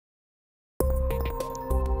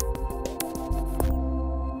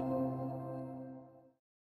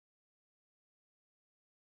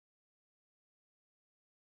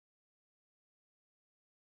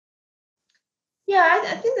Yeah,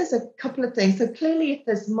 I think there's a couple of things. So clearly, if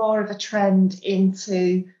there's more of a trend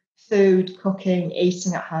into food, cooking,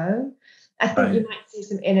 eating at home, I think you Right. might see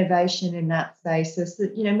some innovation in that space. So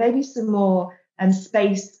maybe some more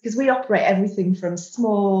space, because we operate everything from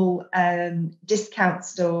small discount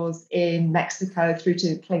stores in Mexico through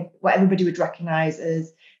to what everybody would recognize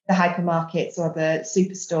as the hypermarkets or the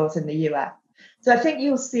superstores in the US. So I think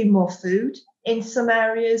you'll see more food in some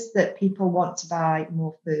areas that people want to buy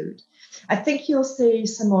more food. I think you'll see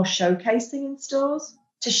some more showcasing in stores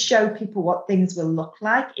to show people what things will look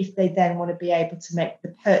like if they then want to be able to make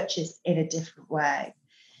the purchase in a different way.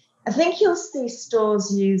 I think you'll see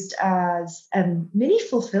stores used as mini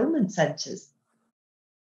fulfillment centres.